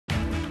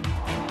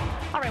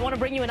All right, I want to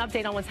bring you an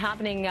update on what's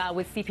happening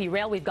with CP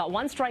Rail. We've got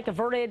one strike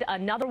averted,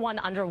 another one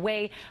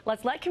underway.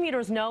 Let's let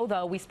commuters know,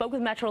 though. We spoke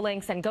with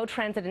Metrolinx and Go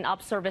Transit and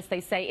Up Service,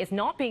 they say, is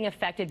not being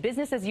affected.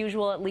 Business as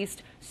usual, at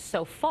least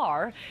so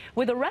far.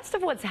 With the rest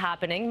of what's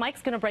happening,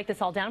 Mike's going to break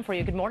this all down for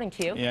you. Good morning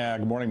to you. Yeah,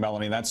 good morning,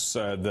 Melanie. That's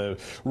the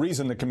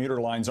reason the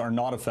commuter lines are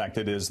not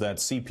affected is that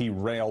CP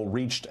Rail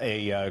reached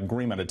a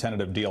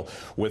tentative deal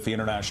with the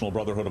International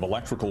Brotherhood of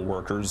Electrical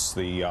Workers,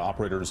 the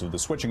operators of the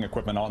switching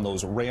equipment on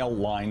those rail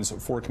lines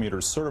for commuter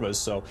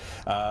service. So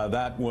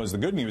that was the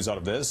good news out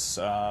of this,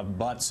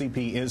 but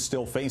CP is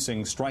still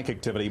facing strike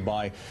activity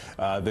by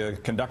the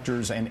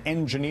conductors and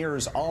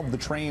engineers of the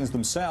trains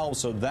themselves,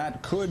 so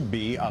that could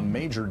be a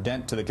major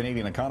dent to the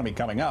Canadian economy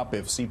coming up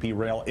if CP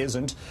Rail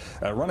isn't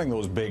running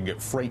those big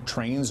freight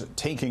trains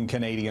taking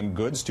Canadian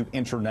goods to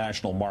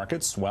international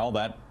markets. Well,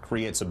 that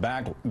creates a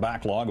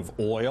backlog of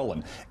oil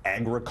and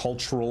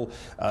agricultural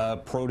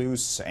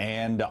produce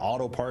and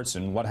auto parts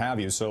and what have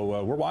you.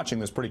 So we're watching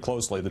this pretty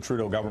closely. The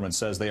Trudeau government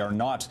says they are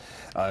not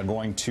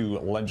going to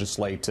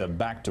legislate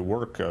back to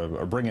work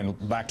or bring in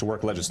back to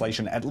work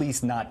legislation, at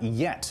least not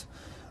yet.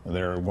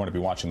 They're going to be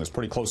watching this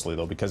pretty closely,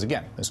 though, because,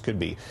 again, this could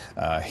be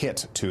a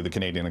hit to the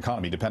Canadian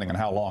economy, depending on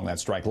how long that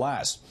strike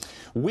lasts.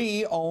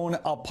 We own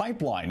a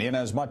pipeline, in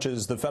as much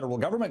as the federal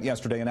government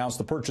yesterday announced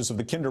the purchase of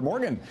the Kinder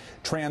Morgan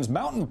Trans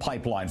Mountain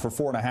pipeline for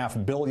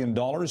 $4.5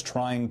 billion,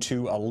 trying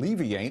to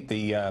alleviate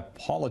the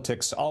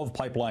politics of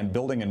pipeline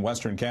building in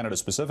Western Canada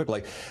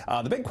specifically.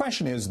 The big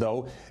question is,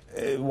 though,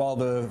 while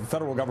the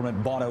federal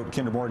government bought out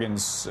Kinder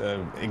Morgan's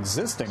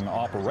existing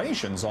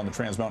operations on the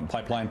Trans Mountain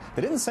pipeline,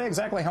 they didn't say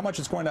exactly how much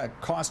it's going to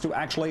cost to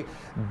actually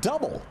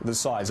double the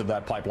size of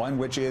that pipeline,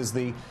 which is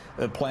the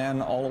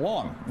plan all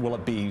along. Will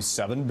it be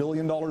 $7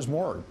 billion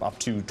more, up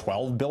to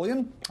 $12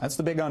 billion? That's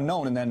the big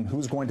unknown. And then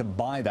who's going to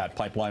buy that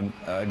pipeline,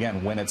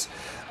 again, when it's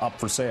up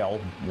for sale,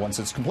 once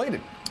it's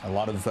completed? A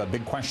lot of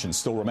big questions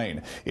still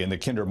remain in the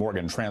Kinder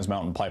Morgan Trans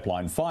Mountain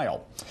pipeline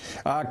file.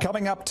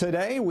 Coming up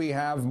today, we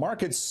have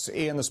markets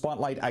in the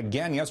spotlight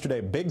again. Yesterday,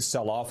 a big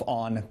sell-off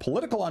on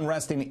political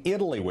unrest in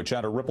Italy, which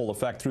had a ripple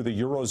effect through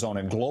the Eurozone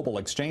and global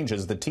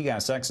exchanges. The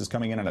TSX is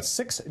coming in on a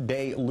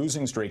 6-day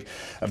losing streak.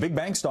 Big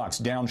bank stocks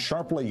down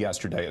sharply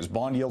yesterday as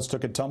bond yields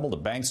took a tumble. The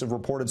banks have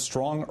reported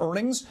strong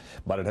earnings,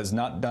 but it has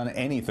not done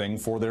anything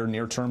for their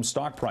near-term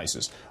stock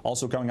prices.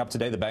 Also coming up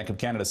today, the Bank of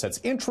Canada sets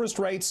interest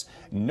rates.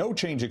 No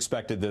change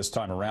expected this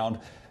time around.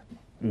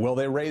 Will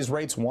they raise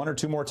rates one or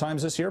two more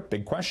times this year?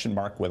 Big question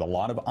mark, with a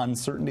lot of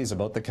uncertainties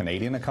about the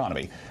Canadian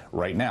economy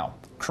right now.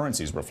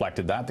 Currencies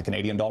reflected that. The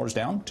Canadian dollar's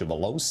down to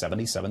below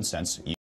 77 cents.